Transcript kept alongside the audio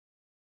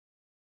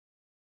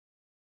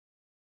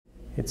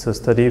It's a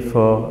study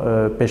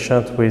for a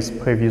patient with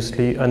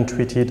previously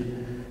untreated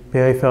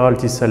peripheral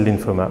T-cell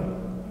lymphoma.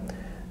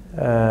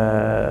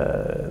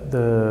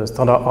 The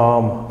standard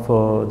arm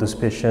for this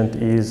patient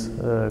is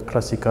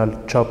classical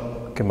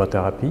CHOP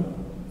chemotherapy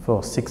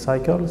for 6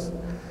 cycles,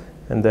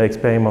 and the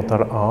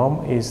experimental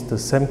arm is the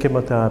same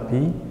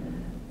chemotherapy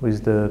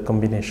with the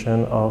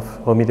combination of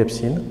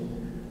romidepsin.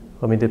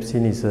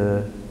 Romidepsin is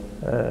a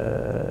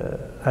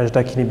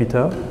HDAC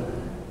inhibitor.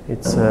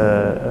 It's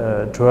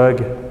a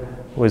drug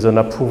with an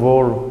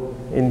approval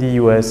in the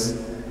US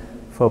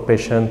for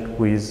patients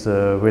with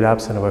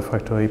relapsed and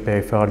refractory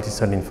peripheral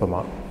T-cell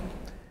lymphoma.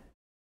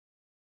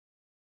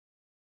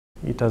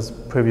 It has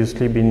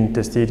previously been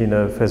tested in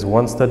a phase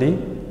 1 study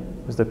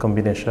with the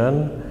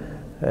combination,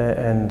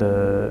 and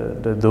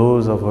the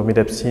dose of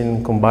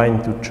romidepsin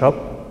combined to CHOP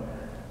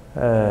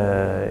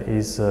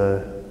is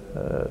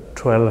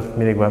 12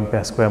 milligrams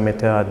per square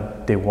meter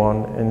at day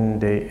 1 and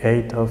day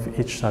 8 of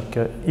each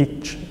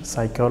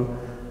cycle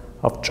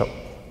of CHOP.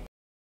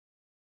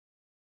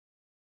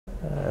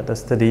 The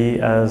study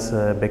has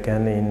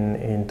begun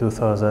in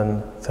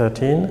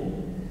 2013.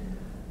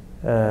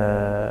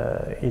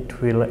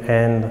 It will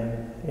end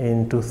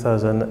in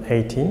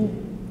 2018.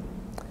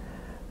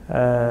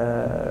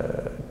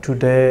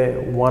 Today,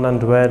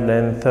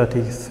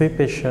 133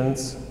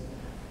 patients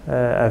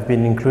have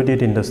been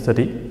included in the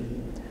study,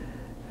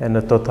 and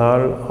a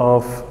total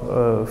of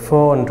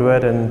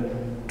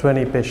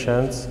 420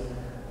 patients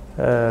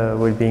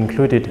will be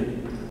included